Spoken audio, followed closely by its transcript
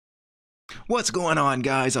What's going on,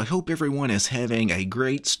 guys? I hope everyone is having a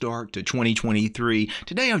great start to 2023.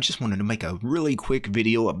 Today I just wanted to make a really quick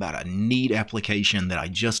video about a neat application that I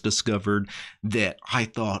just discovered that I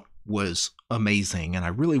thought was amazing, and I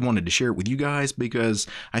really wanted to share it with you guys because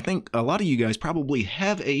I think a lot of you guys probably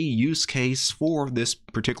have a use case for this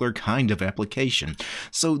particular kind of application.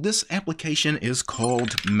 So this application is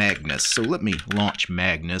called Magnus. So let me launch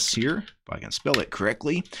Magnus here, if I can spell it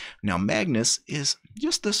correctly. Now Magnus is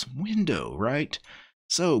just this window, right?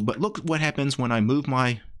 So, but look what happens when I move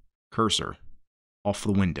my cursor off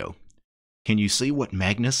the window. Can you see what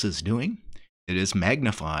Magnus is doing? It is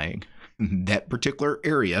magnifying that particular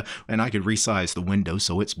area, and I could resize the window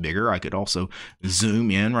so it's bigger. I could also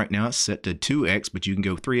zoom in. Right now it's set to 2x, but you can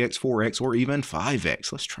go 3x, 4x, or even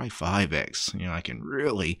 5x. Let's try 5x. You know, I can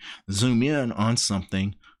really zoom in on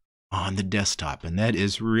something on the desktop, and that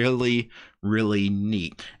is really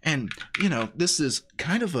neat. And you know, this is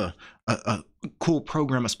kind of a cool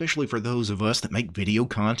program, especially for those of us that make video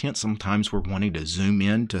content. Sometimes we're wanting to zoom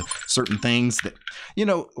in to certain things that, you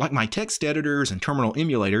know, like my text editors and terminal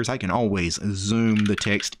emulators, I can always zoom the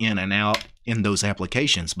text in and out in those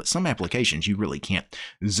applications, but some applications you really can't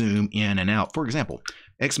zoom in and out. For example,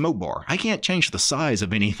 XMO bar. I can't change the size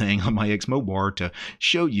of anything on my XMO bar to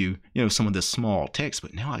show you, some of this small text,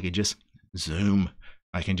 but now I could just zoom.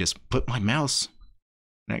 I can just put my mouse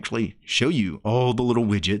and actually show you all the little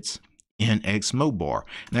widgets in XMO bar.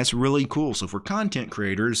 And that's really cool. So for content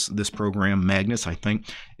creators, this program Magnus, I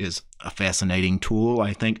think, is a fascinating tool.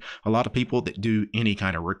 I think a lot of people that do any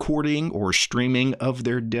kind of recording or streaming of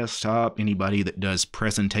their desktop, anybody that does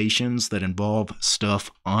presentations that involve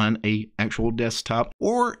stuff on a actual desktop,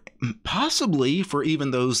 or possibly for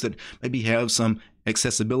even those that maybe have some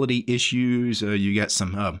accessibility issues, you got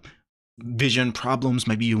some vision problems,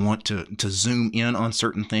 maybe you want to zoom in on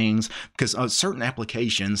certain things, because certain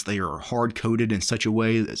applications, they are hard coded in such a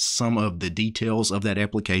way that some of the details of that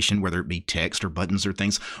application, whether it be text or buttons or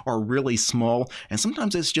things, are really small. And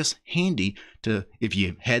sometimes it's just handy to, if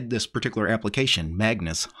you had this particular application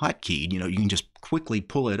Magnus hotkeyed, you can just quickly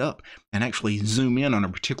pull it up and actually zoom in on a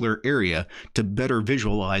particular area to better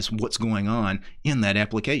visualize what's going on in that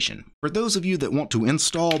application. For those of you that want to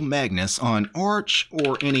install Magnus on Arch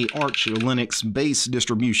or any Arch Linux base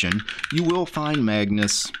distribution, you will find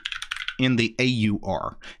Magnus in the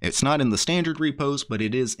AUR. It's not in the standard repos, but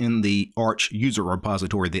it is in the Arch user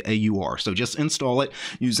repository, the AUR. So just install it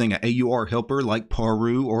using an AUR helper like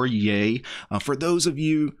Paru or Yay. For those of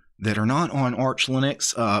you that are not on Arch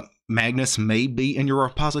Linux, Magnus may be in your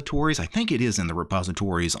repositories. I think it is in the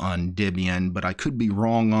repositories on Debian, but I could be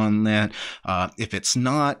wrong on that. If it's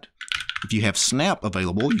not, if you have Snap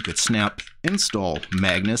available, you could Snap install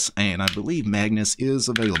Magnus, and I believe Magnus is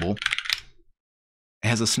available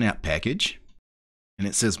as a Snap package. And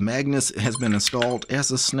it says Magnus has been installed as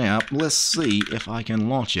a Snap. Let's see if I can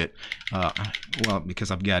launch it. Well, because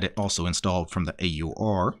I've got it also installed from the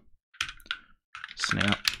AUR.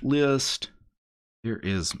 Snap list. Here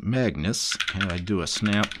is Magnus. Can I do a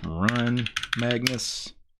snap run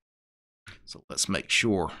Magnus? So let's make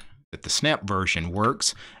sure that the snap version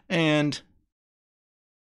works, and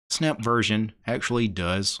snap version actually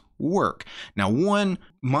does work. Now, one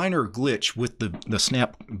minor glitch with the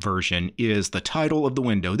snap version is the title of the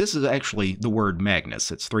window. This is actually the word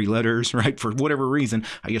Magnus. It's 3 letters, right? For whatever reason,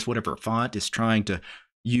 I guess whatever font is trying to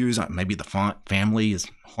use, maybe the font family is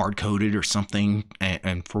hard-coded or something,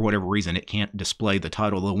 and for whatever reason it can't display the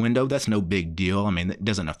title of the window. That's no big deal. I mean, it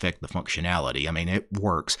doesn't affect the functionality. I mean, it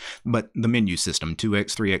works, but the menu system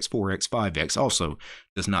 2x, 3x, 4x, 5x also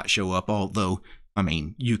does not show up, although, I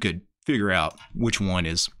mean, you could figure out which one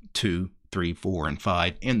is 2, 3, 4, and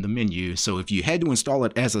 5 in the menu. So if you had to install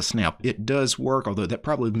it as a snap, it does work, although that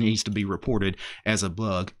probably needs to be reported as a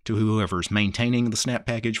bug to whoever's maintaining the snap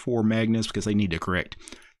package for Magnus, because they need to correct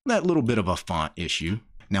that little bit of a font issue.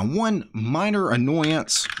 Now, one minor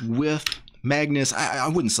annoyance with Magnus, I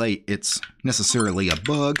wouldn't say it's necessarily a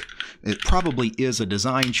bug. It probably is a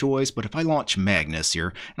design choice, but if I launch Magnus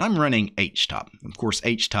here, and I'm running HTOP, of course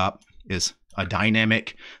HTOP is a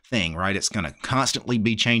dynamic thing, right? It's going to constantly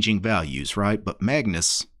be changing values, right? But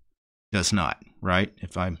Magnus does not, right?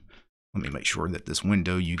 Let me make sure that this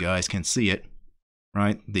window, you guys can see it,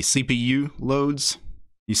 right? The CPU loads,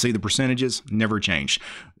 you see the percentages never change.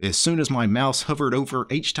 As soon as my mouse hovered over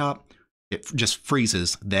HTOP, it just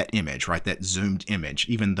freezes that image, right? That zoomed image,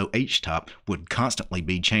 even though HTOP would constantly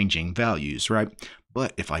be changing values, right?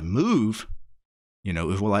 But if I move,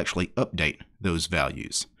 it will actually update those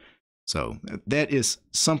values. So that is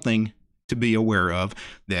something to be aware of,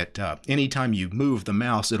 that anytime you move the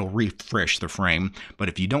mouse, it'll refresh the frame. But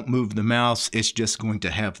if you don't move the mouse, it's just going to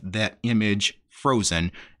have that image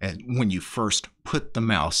frozen when you first put the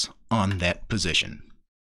mouse on that position.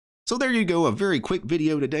 So there you go, a very quick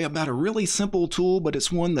video today about a really simple tool, but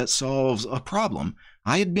it's one that solves a problem.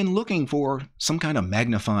 I had been looking for some kind of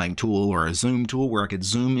magnifying tool or a zoom tool where I could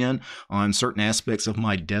zoom in on certain aspects of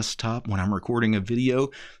my desktop when I'm recording a video.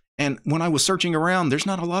 And when I was searching around, there's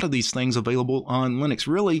not a lot of these things available on Linux.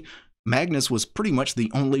 Really, Magnus was pretty much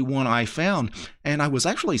the only one I found, and I was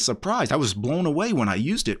actually surprised. I was blown away when I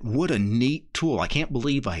used it. What a neat tool. I can't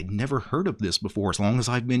believe I had never heard of this before as long as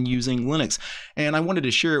I've been using Linux, and I wanted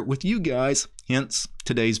to share it with you guys, hence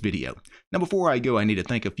today's video. Now before I go, I need to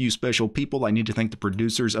thank a few special people. I need to thank the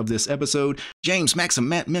producers of this episode: James, Maxim,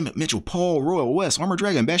 Matt, Mehmet, Mitchell, Paul, Royal, Wes, Armor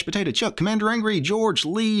Dragon, Bash Potato, Chuck, Commander Angry, George,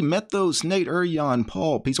 Lee, Methos, Nate, Urian,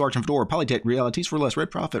 Paul, Peace Arch and Fedora, Polytech, Realities for Less, Red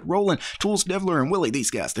Prophet, Roland, Tools, Devler, and Willie. These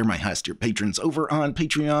guys, they're my highest tier patrons over on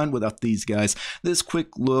Patreon. Without these guys, this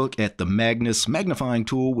quick look at the Magnus magnifying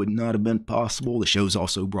tool would not have been possible. The show's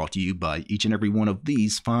also brought to you by each and every one of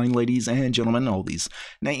these fine ladies and gentlemen. All these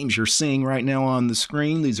names you're seeing right now on the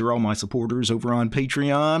screen, these are all my supporters over on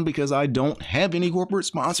Patreon because I don't have any corporate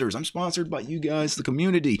sponsors. I'm sponsored by you guys, the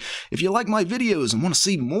community. If you like my videos and want to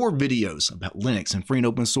see more videos about Linux and free and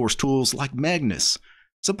open source tools like Magnus,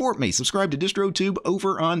 support me. Subscribe to DistroTube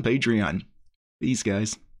over on Patreon. These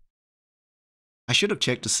guys. I should have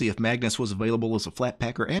checked to see if Magnus was available as a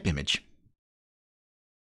Flatpak or app image.